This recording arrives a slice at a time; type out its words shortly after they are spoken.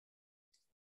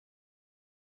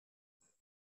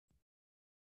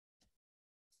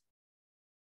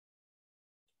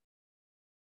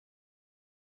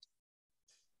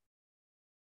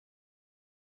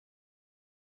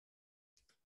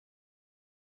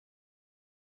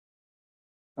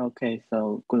Okay,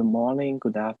 so good morning,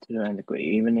 good afternoon, and good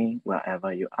evening,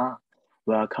 wherever you are.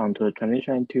 Welcome to the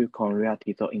 2022 Korea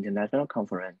TESOL International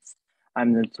Conference.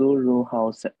 I'm the Zoom room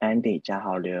host, Andy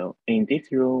Jiahao Liu. In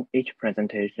this room, each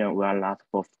presentation will last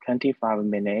for 25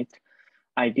 minutes.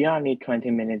 Ideally,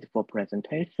 20 minutes for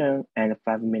presentation and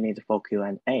 5 minutes for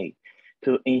Q&A.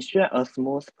 To ensure a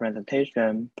smooth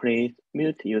presentation, please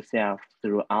mute yourself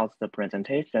throughout the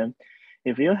presentation.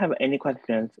 If you have any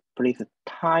questions, please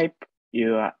type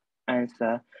your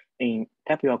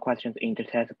questions in the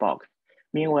chat box.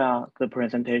 Meanwhile, the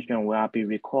presentation will be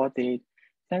recorded.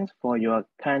 Thanks for your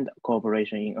kind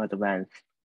cooperation in advance.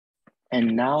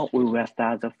 And now we will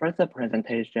start the first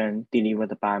presentation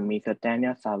delivered by Mr.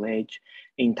 Daniel Savage,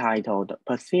 entitled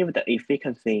Perceived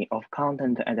Efficacy of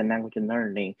Content and Language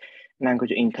Learning,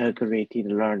 Language Integrated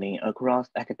Learning Across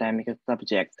Academic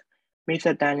Subjects.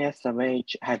 Mr. Daniel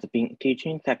Savage has been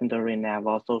teaching secondary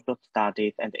level social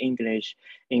studies and English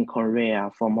in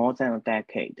Korea for more than a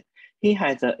decade. He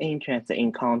has an interest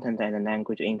in content and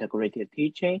language integrated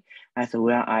teaching, as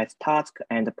well as task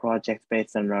and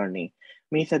project-based learning.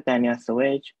 Mr. Daniel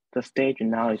Savage, the stage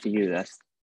now is yours.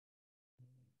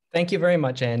 Thank you very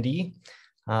much, Andy.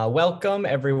 Welcome,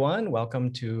 everyone.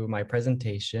 Welcome to my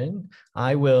presentation.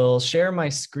 I will share my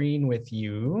screen with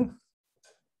you.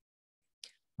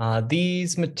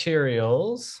 These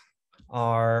materials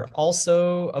are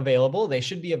also available. They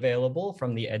should be available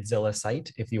from the Edzilla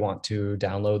site if you want to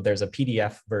download. There's a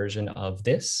PDF version of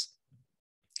this.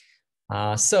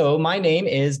 So my name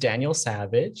is Daniel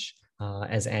Savage.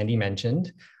 As Andy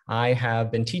mentioned, I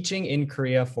have been teaching in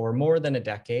Korea for more than a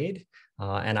decade,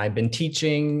 and I've been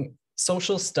teaching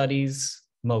social studies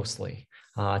mostly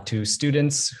to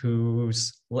students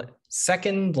whose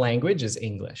second language is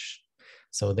English.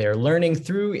 So they're learning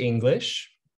through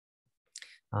English,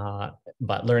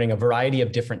 but learning a variety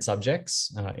of different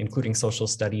subjects, including social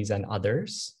studies and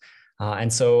others.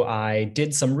 And so I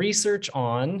did some research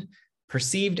on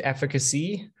perceived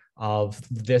efficacy of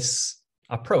this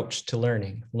approach to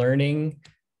learning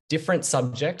different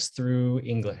subjects through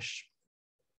English.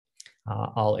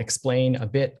 I'll explain a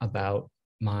bit about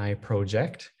my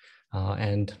project,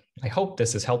 and I hope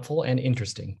this is helpful and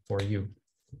interesting for you.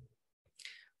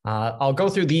 I'll go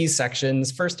through these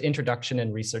sections: first, introduction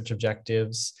and research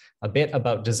objectives, a bit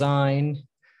about design,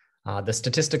 the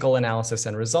statistical analysis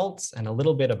and results, and a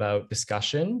little bit about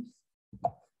discussion.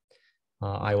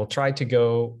 I will try to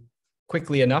go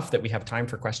quickly enough that we have time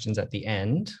for questions at the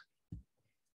end.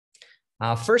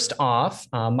 First off,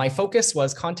 my focus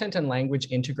was content and language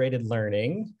integrated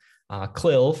learning,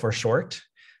 CLIL for short.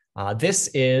 This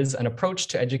is an approach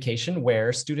to education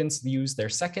where students use their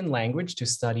second language to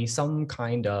study some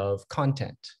kind of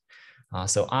content.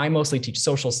 So I mostly teach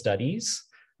social studies,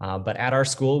 but at our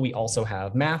school, we also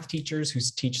have math teachers who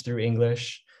teach through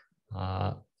English,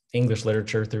 English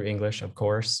literature through English, of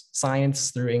course,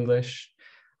 science through English.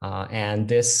 And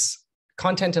this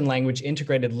content and language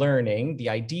integrated learning, the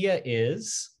idea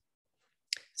is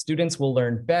students will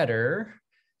learn better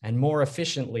and more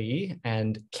efficiently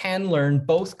and can learn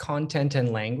both content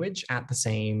and language at the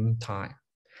same time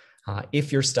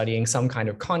if you're studying some kind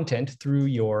of content through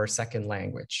your second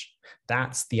language.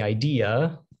 That's the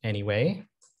idea anyway.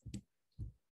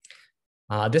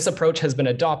 This approach has been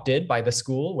adopted by the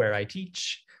school where I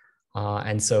teach.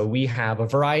 And so we have a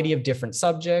variety of different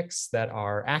subjects that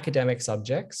are academic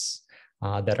subjects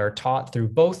that are taught through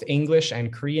both English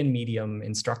and Korean medium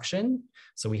instruction.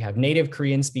 So we have native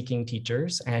Korean speaking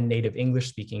teachers and native English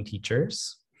speaking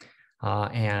teachers.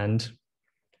 And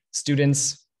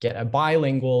students get a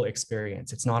bilingual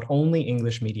experience. It's not only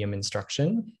English medium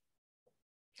instruction,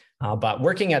 but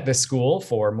working at this school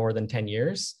for more than 10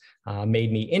 years,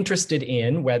 made me interested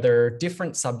in whether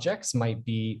different subjects might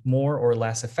be more or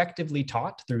less effectively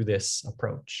taught through this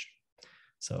approach.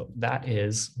 So that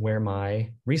is where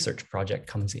my research project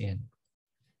comes in.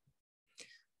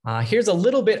 Here's a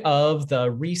little bit of the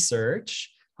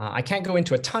research. I can't go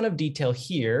into a ton of detail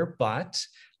here, but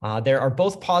there are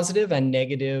both positive and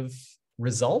negative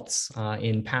results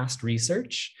in past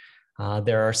research.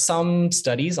 There are some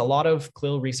studies, a lot of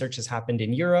CLIL research has happened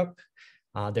in Europe.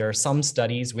 There are some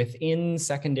studies within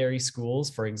secondary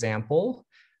schools, for example.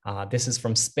 This is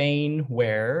from Spain,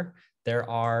 where there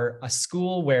are a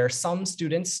school where some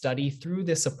students study through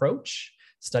this approach,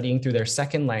 studying through their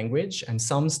second language, and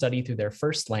some study through their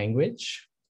first language.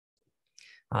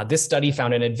 This study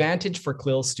found an advantage for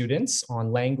CLIL students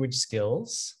on language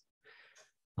skills.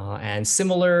 And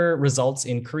similar results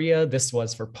in Korea. This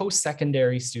was for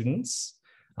post-secondary students,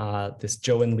 this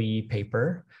Jo and Lee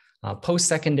paper.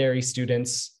 Post-secondary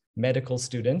students, medical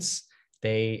students,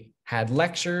 they had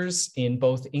lectures in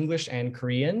both English and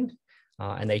Korean,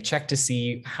 and they checked to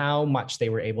see how much they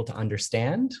were able to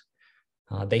understand.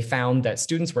 They found that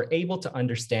students were able to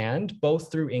understand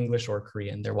both through English or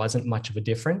Korean. There wasn't much of a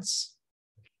difference,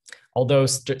 although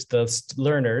the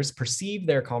learners perceived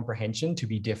their comprehension to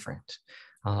be different.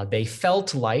 They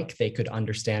felt like they could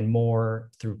understand more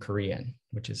through Korean,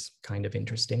 which is kind of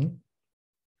interesting.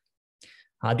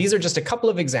 These are just a couple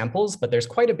of examples, but there's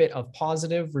quite a bit of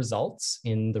positive results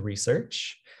in the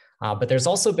research. But there's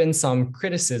also been some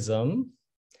criticism.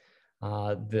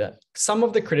 Some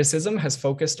of the criticism has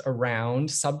focused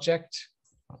around subject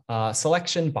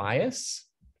selection bias.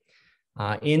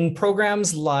 In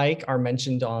programs like are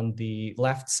mentioned on the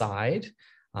left side,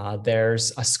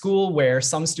 there's a school where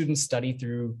some students study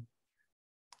through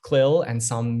CLIL and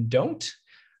some don't.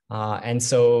 And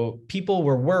so people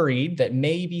were worried that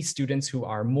maybe students who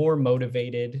are more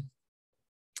motivated,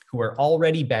 who are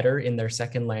already better in their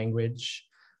second language,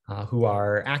 who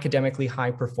are academically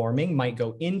high performing might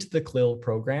go into the CLIL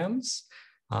programs.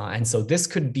 And so this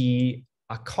could be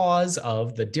a cause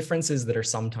of the differences that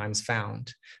are sometimes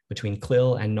found between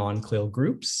CLIL and non-CLIL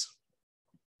groups.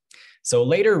 So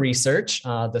later research,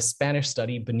 the Spanish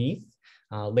study beneath,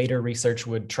 later research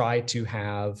would try to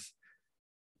have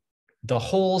the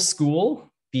whole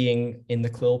school being in the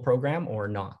CLIL program or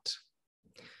not.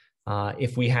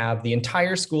 If we have the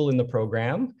entire school in the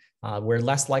program, we're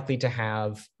less likely to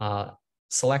have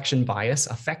selection bias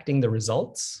affecting the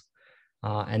results.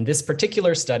 And this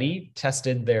particular study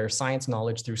tested their science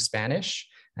knowledge through Spanish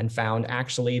and found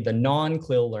actually the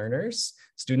non-CLIL learners,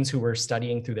 students who were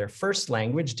studying through their first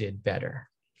language, did better.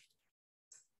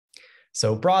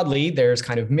 So broadly, there's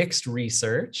kind of mixed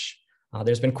research.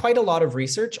 There's been quite a lot of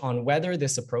research on whether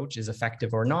this approach is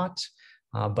effective or not,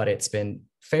 but it's been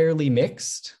fairly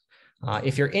mixed.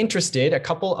 If you're interested, a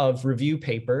couple of review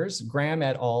papers, Graham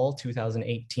et al.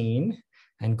 2018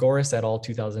 and Goris et al.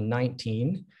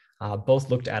 2019, both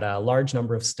looked at a large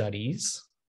number of studies.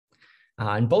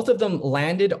 And both of them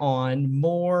landed on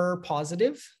more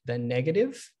positive than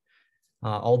negative,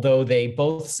 although they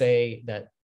both say that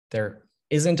there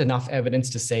isn't enough evidence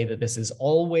to say that this is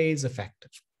always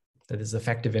effective, that is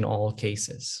effective in all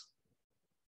cases.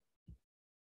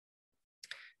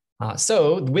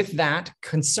 So with that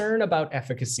concern about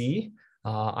efficacy,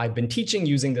 I've been teaching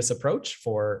using this approach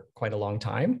for quite a long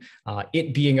time.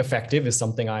 It being effective is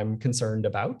something I'm concerned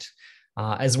about,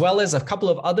 as well as a couple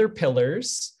of other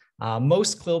pillars.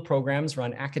 Most CLIL programs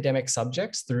run academic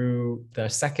subjects through the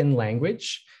second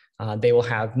language. They will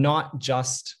have not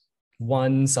just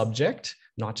one subject,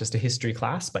 not just a history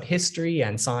class, but history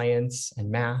and science and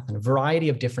math and a variety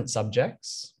of different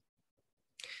subjects.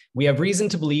 We have reason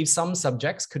to believe some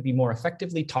subjects could be more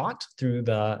effectively taught through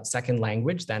the second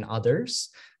language than others.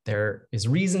 There is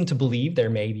reason to believe there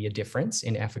may be a difference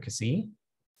in efficacy.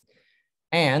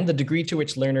 And the degree to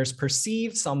which learners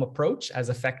perceive some approach as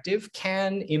effective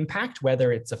can impact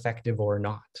whether it's effective or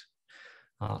not.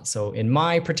 So in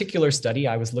my particular study,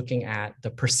 I was looking at the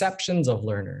perceptions of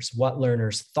learners, what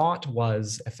learners thought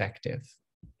was effective.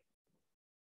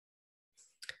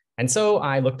 And so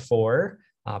I looked for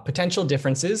potential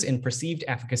differences in perceived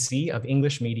efficacy of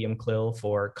English medium CLIL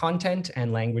for content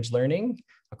and language learning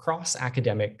across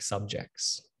academic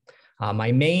subjects.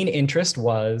 My main interest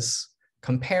was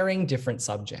comparing different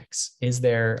subjects. Is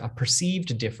there a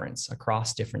perceived difference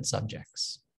across different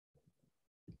subjects?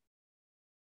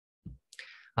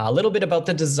 A little bit about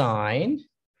the design.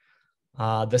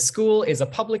 The school is a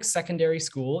public secondary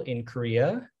school in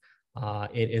Korea.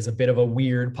 It is a bit of a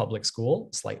weird public school,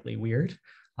 slightly weird,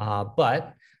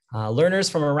 but learners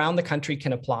from around the country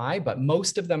can apply, but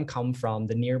most of them come from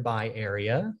the nearby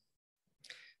area.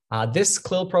 This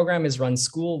CLIL program is run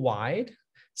school-wide,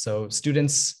 so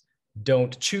students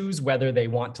don't choose whether they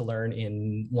want to learn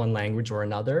in one language or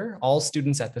another. All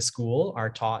students at the school are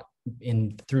taught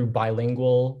through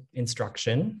bilingual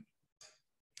instruction.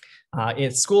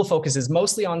 Its school focuses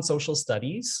mostly on social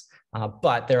studies,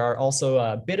 but there are also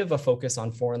a bit of a focus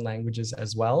on foreign languages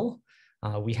as well.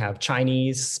 We have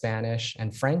Chinese, Spanish,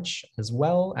 and French, as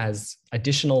well as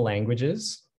additional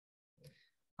languages.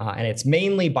 And it's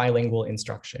mainly bilingual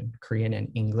instruction, Korean and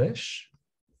English.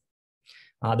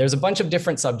 There's a bunch of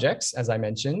different subjects, as I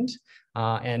mentioned.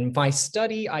 And my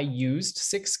study, I used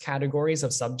 6 categories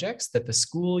of subjects that the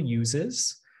school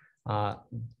uses,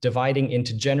 dividing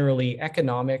into generally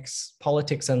economics,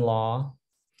 politics and law,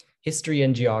 history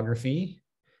and geography,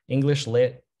 English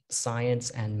lit, science,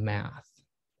 and math.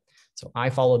 So I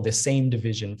followed the same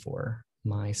division for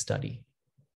my study.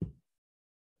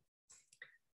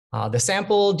 The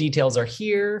sample details are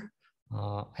here.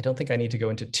 I don't think I need to go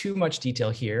into too much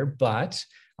detail here, but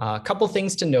A couple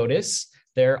things to notice.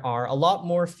 There are a lot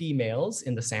more females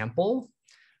in the sample,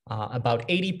 about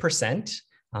 80%.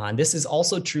 And this is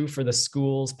also true for the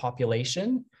school's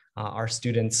population. Our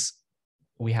students,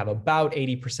 we have about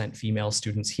 80% female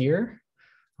students here.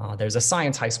 There's a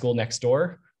science high school next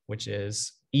door, which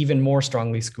is even more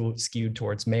strongly skewed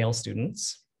towards male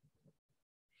students.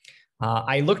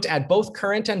 I looked at both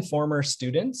current and former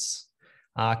students.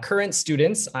 Current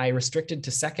students, I restricted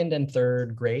to second and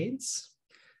third grades.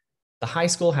 The high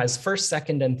school has first,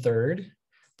 second, and third,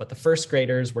 but the first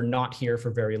graders were not here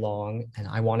for very long. And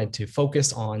I wanted to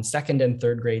focus on second and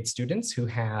third grade students who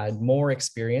had more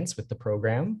experience with the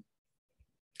program.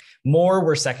 More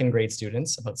were second grade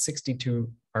students, about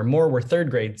 62, or more were third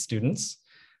grade students.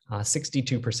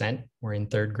 62% were in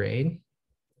third grade.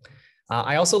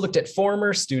 I also looked at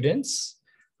former students.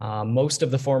 Most of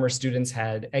the former students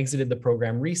had exited the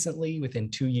program recently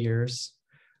within 2 years.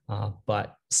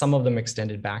 But some of them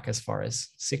extended back as far as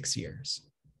 6 years.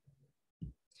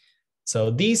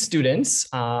 So these students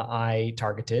I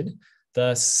targeted.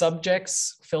 The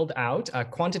subjects filled out a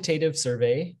quantitative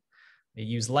survey. They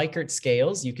use Likert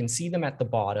scales. You can see them at the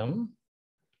bottom.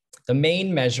 The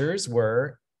main measures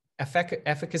were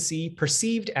efficacy,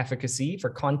 perceived efficacy for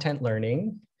content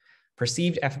learning,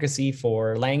 perceived efficacy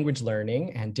for language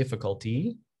learning and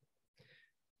difficulty.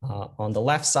 On the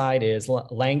left side is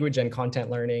language and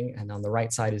content learning, and on the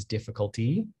right side is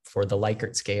difficulty for the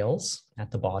Likert scales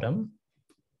at the bottom.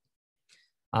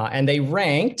 And they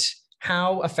ranked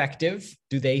how effective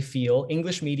do they feel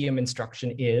English medium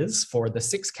instruction is for the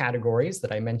 6 categories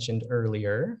that I mentioned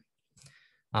earlier.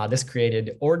 This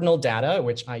created ordinal data,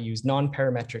 which I used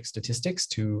non-parametric statistics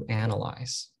to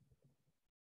analyze.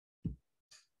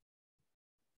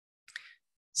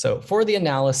 So for the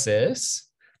analysis,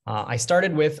 I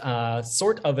started with a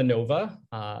sort of ANOVA,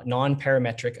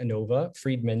 non-parametric ANOVA,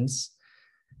 Friedman's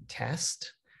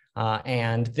test.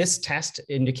 And this test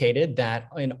indicated that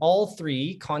in all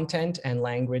 3, content and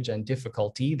language and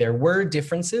difficulty, there were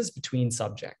differences between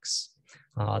subjects.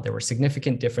 There were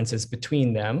significant differences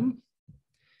between them.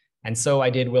 And so I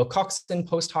did Wilcoxon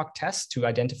post hoc tests to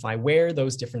identify where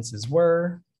those differences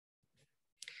were.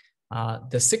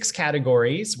 The 6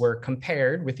 categories were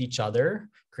compared with each other,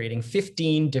 creating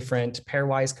 15 different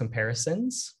pairwise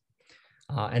comparisons.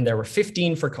 And there were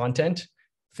 15 for content,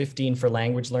 15 for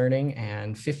language learning,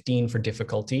 and 15 for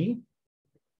difficulty.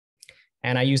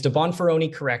 And I used a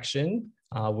Bonferroni correction,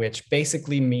 which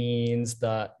basically means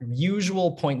the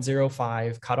usual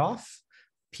 0.05 cutoff,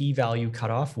 p-value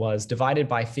cutoff, was divided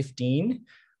by 15.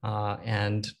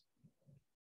 And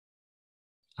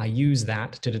I use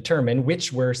that to determine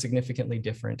which were significantly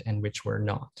different and which were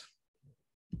not.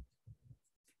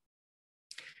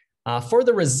 For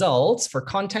the results for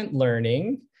content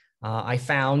learning, I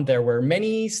found there were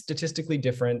many statistically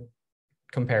different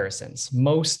comparisons.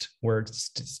 Most were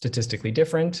statistically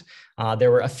different. There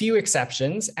were a few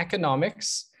exceptions.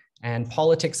 Economics and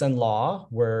politics and law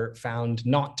were found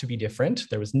not to be different.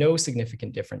 There was no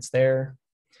significant difference there.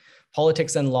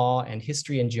 Politics and law and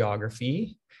history and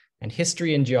geography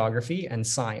and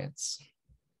science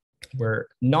were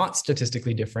not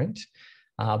statistically different,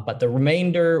 but the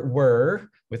remainder were,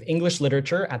 with English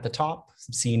literature at the top,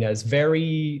 seen as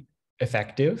very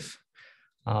effective,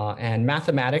 and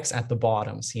mathematics at the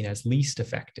bottom, seen as least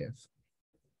effective.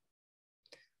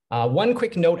 One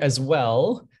quick note as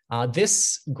well,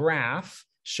 this graph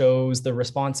shows the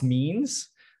response means,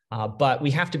 but we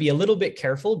have to be a little bit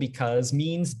careful because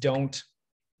means don't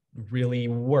really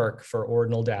work for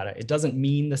ordinal data. It doesn't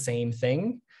mean the same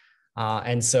thing.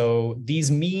 And so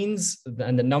these means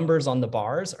and the numbers on the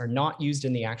bars are not used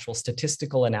in the actual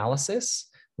statistical analysis,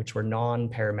 which were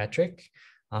non-parametric.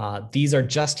 These are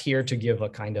just here to give a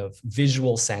kind of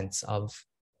visual sense of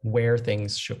where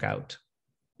things shook out.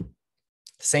 The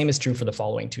same is true for the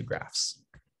following 2 graphs.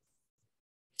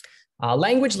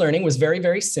 Language learning was very,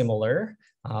 very similar.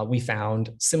 We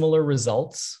found similar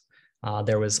results.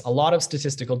 There was a lot of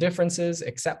statistical differences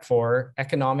except for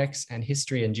economics and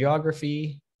history and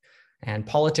geography, and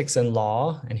politics and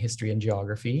law and history and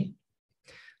geography.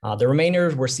 The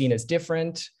remainder were seen as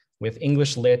different, with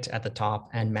English lit at the top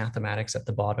and mathematics at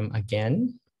the bottom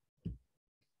again.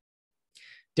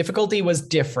 Difficulty was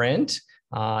different.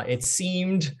 It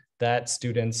seemed that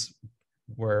students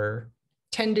were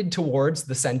tended towards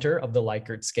the center of the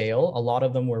Likert scale. A lot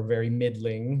of them were very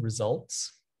middling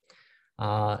results.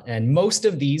 And most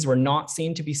of these were not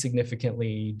seen to be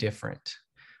significantly different.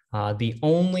 The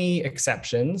only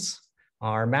exceptions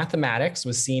are mathematics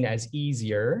was seen as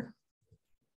easier.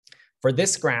 For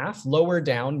this graph, lower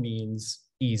down means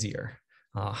easier.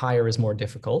 Higher is more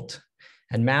difficult.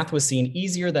 And math was seen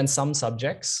easier than some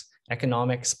subjects: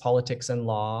 economics, politics and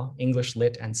law, English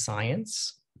lit, and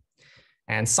science.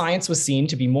 And science was seen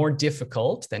to be more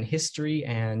difficult than history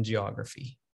and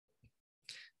geography.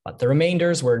 But the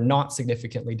remainders were not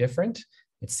significantly different.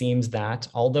 It seems that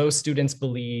although students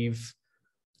believe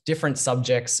different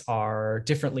subjects are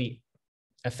differently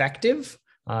effective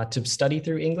to study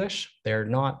through English, there are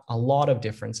not a lot of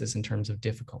differences in terms of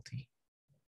difficulty.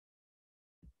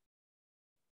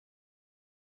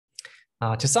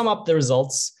 To sum up the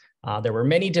results, there were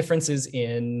many differences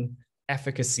in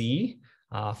efficacy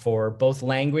for both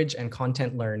language and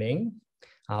content learning,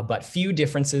 but few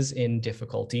differences in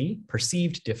difficulty,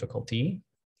 perceived difficulty.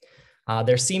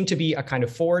 There seemed to be a kind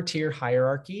of 4-tier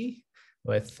hierarchy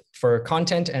for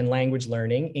content and language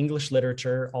learning, English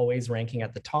literature always ranking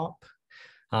at the top,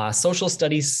 social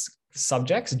studies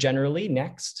subjects generally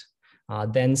next,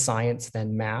 then science,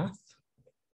 then math.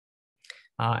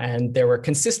 And there were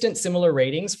consistent similar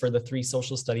ratings for the 3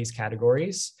 social studies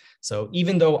categories. So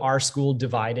even though our school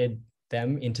divided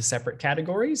them into separate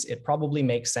categories, it probably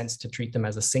makes sense to treat them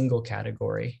as a single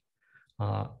category,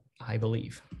 I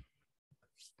believe.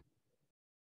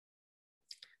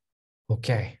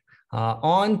 Okay,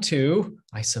 on to,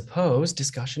 I suppose,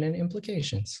 discussion and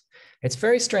implications. It's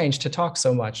very strange to talk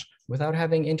so much without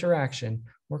having interaction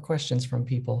or questions from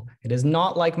people. It is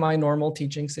not like my normal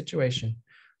teaching situation.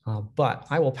 But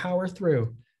I will power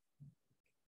through.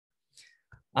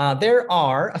 There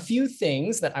are a few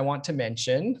things that I want to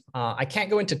mention. I can't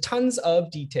go into tons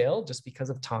of detail just because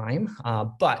of time,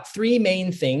 but 3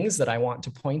 main things that I want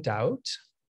to point out.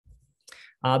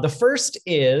 The first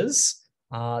is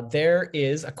there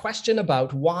is a question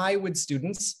about why would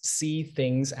students see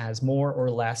things as more or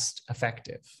less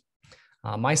effective?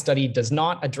 My study does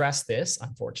not address this,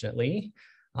 unfortunately.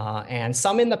 And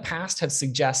some in the past have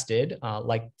suggested,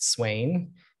 like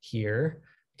Swain here,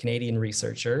 Canadian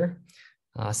researcher,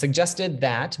 suggested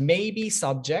that maybe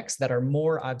subjects that are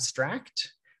more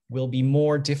abstract will be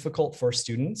more difficult for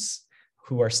students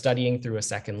who are studying through a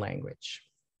second language.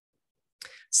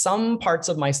 Some parts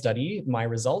of my study, my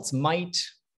results might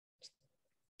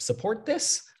support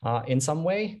this in some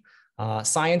way.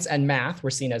 Science and math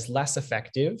were seen as less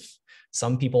effective.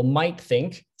 Some people might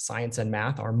think science and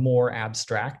math are more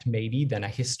abstract, maybe, than a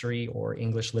history or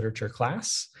English literature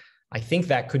class. I think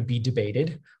that could be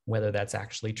debated, whether that's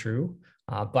actually true.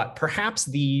 But perhaps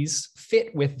these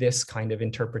fit with this kind of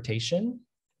interpretation.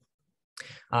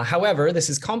 However, this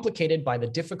is complicated by the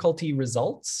difficulty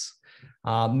results.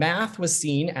 Math was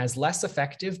seen as less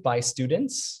effective by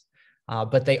students,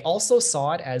 but they also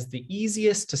saw it as the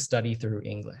easiest to study through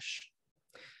English.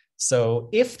 So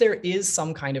if there is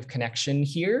some kind of connection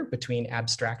here between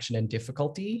abstraction and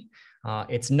difficulty,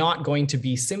 it's not going to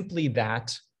be simply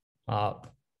that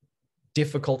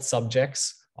difficult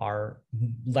subjects are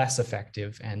less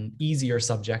effective and easier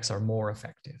subjects are more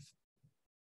effective.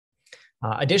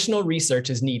 Additional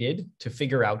research is needed to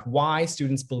figure out why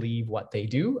students believe what they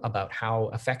do about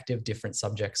how effective different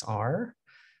subjects are.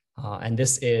 And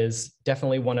this is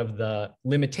definitely one of the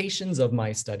limitations of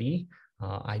my study.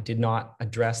 I did not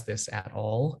address this at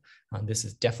all. This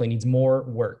definitely needs more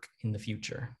work in the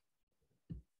future.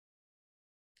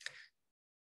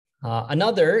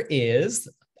 Another is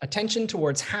attention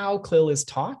towards how CLIL is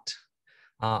taught.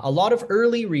 A lot of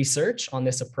early research on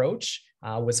this approach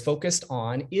was focused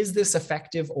on, is this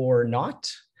effective or not?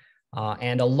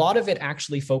 And a lot of it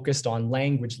actually focused on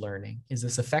language learning. Is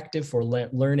this effective for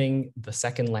learning the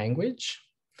second language?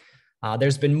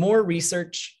 There's been more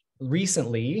research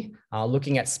recently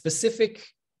looking at specific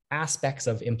aspects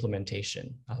of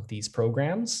implementation of these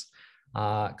programs,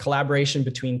 collaboration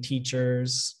between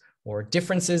teachers, or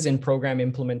differences in program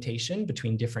implementation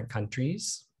between different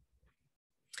countries.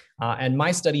 And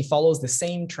my study follows the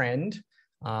same trend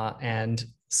and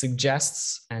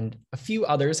suggests, and a few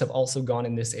others have also gone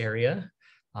in this area,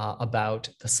 about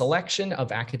the selection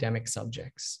of academic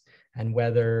subjects and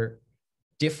whether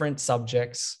different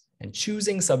subjects and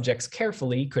choosing subjects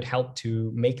carefully could help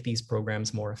to make these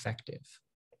programs more effective.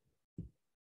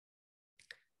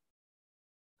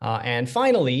 And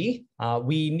finally,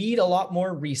 we need a lot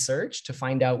more research to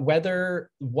find out whether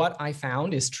what I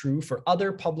found is true for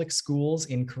other public schools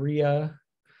in Korea.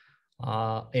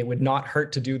 It would not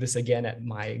hurt to do this again at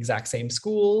my exact same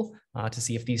school to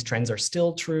see if these trends are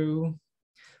still true.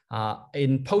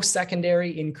 In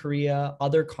post-secondary in Korea,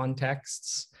 other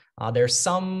contexts, there's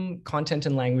some content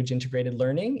and language integrated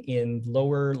learning in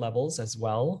lower levels as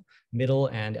well, middle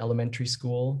and elementary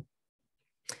school,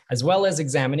 as well as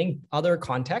examining other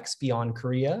contexts beyond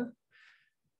Korea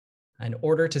in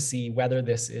order to see whether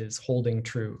this is holding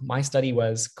true. My study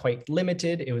was quite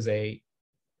limited. It was a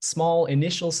small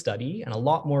initial study, and a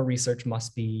lot more research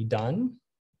must be done.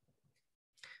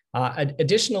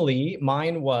 Additionally,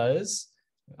 mine was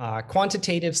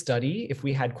quantitative study. If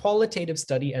we had qualitative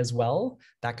study as well,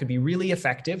 that could be really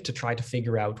effective to try to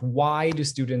figure out why do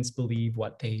students believe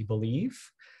what they believe.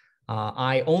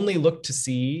 I only look to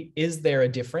see, is there a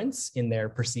difference in their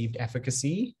perceived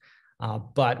efficacy?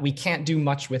 But we can't do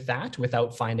much with that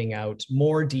without finding out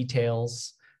more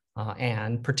details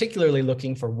and particularly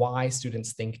looking for why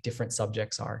students think different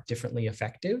subjects are differently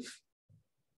effective.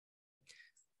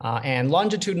 And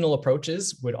longitudinal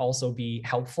approaches would also be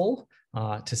helpful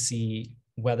to see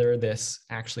whether this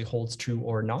actually holds true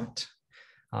or not.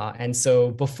 And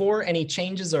so before any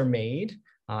changes are made,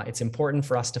 it's important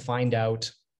for us to find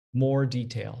out more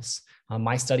details.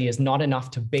 My study is not enough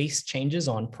to base changes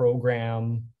on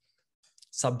program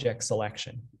subject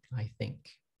selection, I think.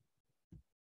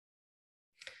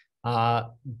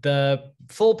 The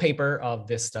full paper of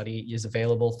this study is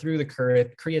available through the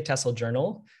Korea TESOL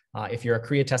journal. If you're a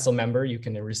Korea TESOL member, you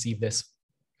can receive this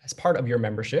as part of your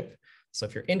membership. So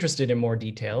if you're interested in more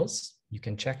details, you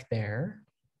can check there.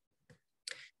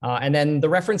 And then the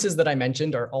references that I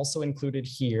mentioned are also included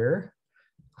here.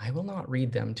 I will not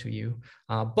read them to you,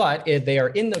 but they are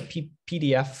in the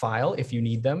PDF file if you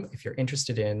need them, if you're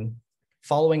interested in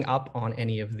following up on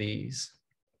any of these.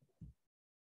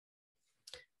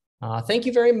 Thank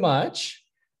you very much.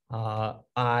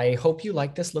 I hope you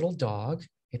like this little dog.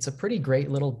 It's a pretty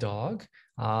great little dog.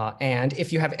 And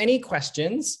if you have any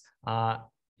questions,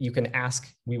 you can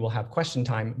ask. We will have question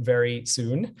time very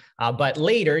soon. But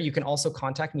later, you can also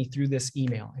contact me through this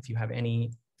email if you have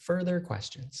any further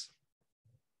questions.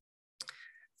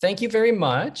 Thank you very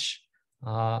much.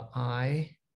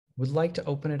 I would like to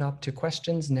open it up to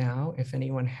questions now if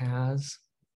anyone has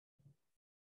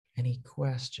any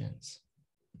questions.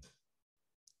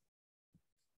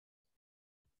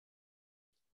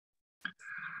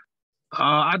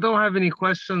 I don't have any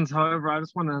questions. However, I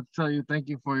just want to tell you thank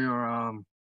you for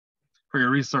your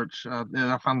research.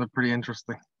 I found it pretty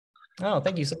interesting. Oh,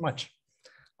 thank you so much.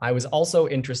 I was also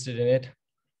interested in it,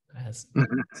 as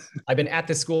I've been at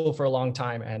this school for a long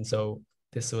time, and so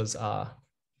this was a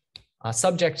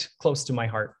subject close to my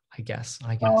heart, I guess.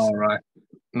 All right.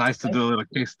 Nice to do a little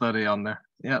case study on there.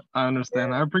 Yeah, I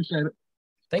understand. I appreciate it.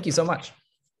 Thank you so much.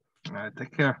 All right,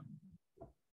 take care.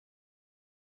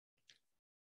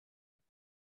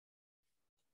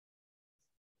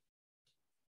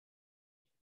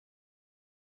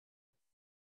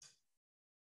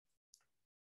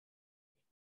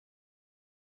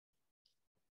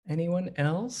 Anyone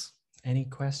else? Any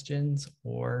questions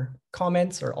or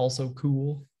comments are also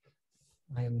cool.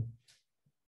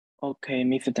 Okay,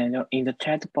 Mr. Daniel, in the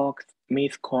chat box,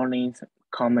 Miss Collins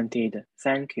commented,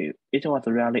 "Thank you. It was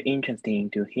really interesting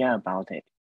to hear about it."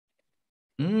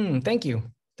 Thank you.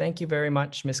 Thank you very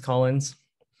much, Miss Collins.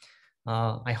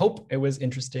 I hope it was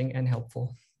interesting and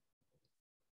helpful.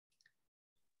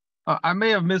 I may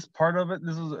have missed part of it.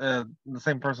 This is the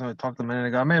same person who talked a minute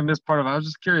ago. I may have missed part of it. I was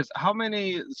just curious, how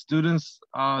many students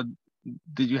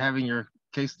did you have in your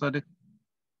case study?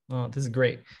 Oh, this is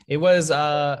great. It was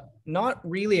not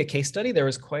really a case study. There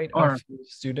was quite a few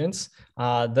students.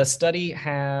 The study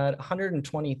had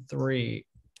 123.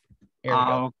 Here we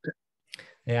go. Okay.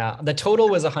 Yeah, the total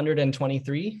was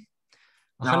 123.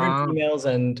 100 females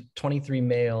and 23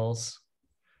 males.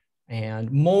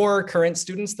 And more current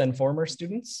students than former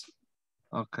students.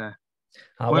 Okay.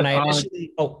 When I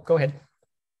initially, go ahead.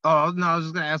 Oh no, I was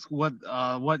just gonna ask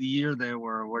what year they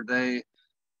were. Were they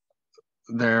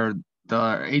the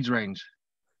age range?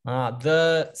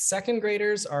 The second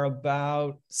graders are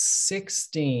about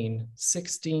 16,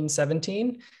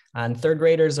 17, and third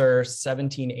graders are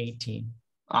 17, 18.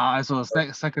 So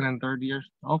second and third years.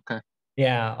 Okay.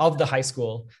 Yeah, of the high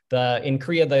school. In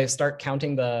Korea, they start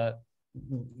counting the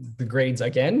grades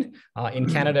again. In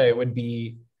Canada, it would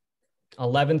be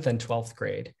 11th and 12th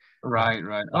grade. Right.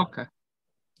 Okay.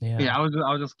 Yeah. I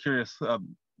was just curious,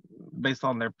 based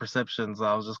on their perceptions.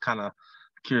 I was just kind of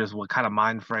curious what kind of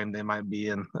mind frame they might be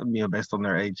in, based on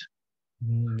their age.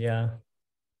 Yeah.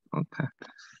 Okay.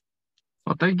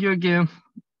 Well, thank you again.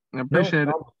 I appreciate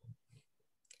it.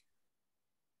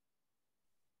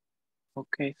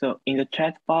 Okay, so in the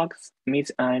chat box,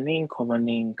 Miss Eileen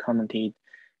Kovanin commented,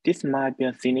 "This might be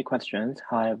a silly question.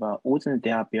 However, wouldn't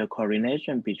there be a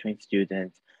correlation between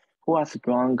students who are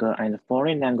stronger in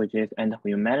foreign languages and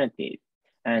humanities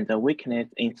and the weakness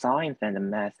in science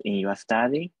and math in your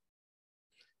study?"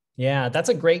 Yeah, that's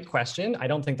a great question. I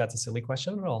don't think that's a silly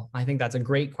question at all. I think that's a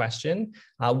great question.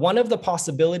 One of the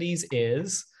possibilities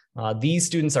is These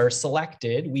students are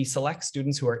selected. We select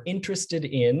students who are interested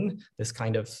in this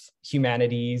kind of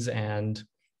humanities and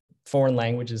foreign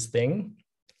languages thing.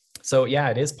 So yeah,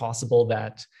 it is possible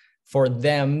that for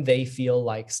them, they feel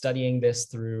like studying this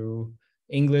through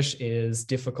English is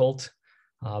difficult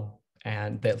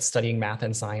and that studying math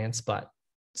and science, but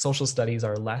social studies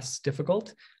are less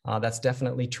difficult. That's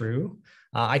definitely true.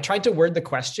 I tried to word the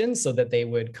question so that they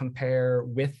would compare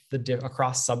with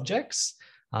across subjects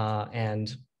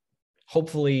and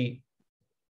hopefully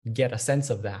get a sense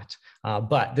of that.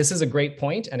 But this is a great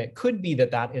point, and it could be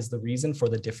that that is the reason for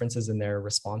the differences in their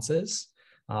responses.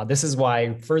 This is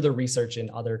why further research in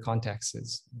other contexts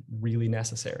is really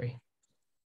necessary.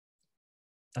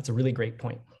 That's a really great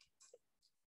point.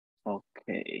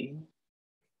 Okay.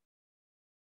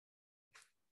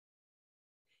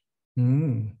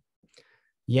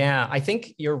 Yeah, I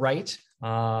think you're right.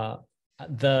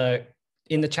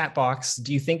 In the chat box,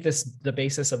 do you think the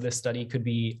basis of this study could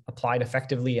be applied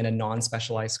effectively in a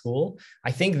non-specialized school?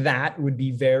 I think that would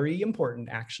be very important,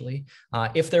 actually.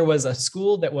 If there was a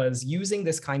school that was using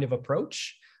this kind of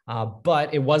approach,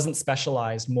 but it wasn't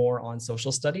specialized more on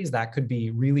social studies, that could be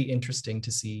really interesting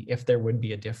to see if there would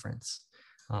be a difference.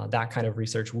 That kind of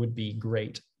research would be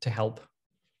great to help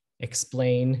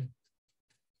explain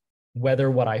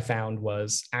whether what I found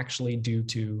was actually due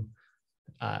to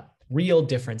real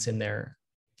difference in their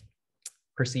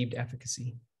perceived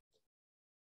efficacy.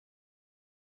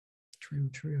 True.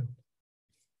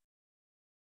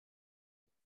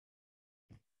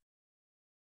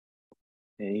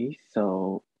 Okay,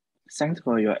 so thanks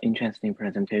for your interesting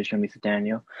presentation, Mr.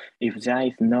 Daniel. If there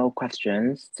is no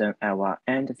questions, then I will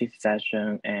end this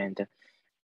session and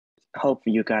hope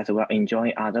you guys will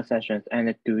enjoy other sessions.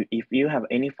 And if you have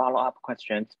any follow-up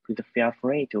questions, please feel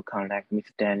free to contact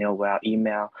Mr. Daniel via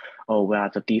email or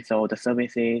via the TESOL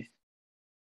services.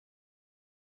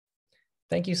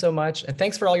 Thank you so much. And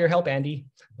thanks for all your help, Andy.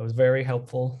 That was very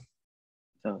helpful.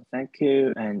 So thank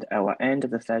you. And I will end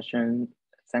the session.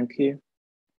 Thank you.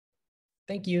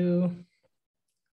 Thank you.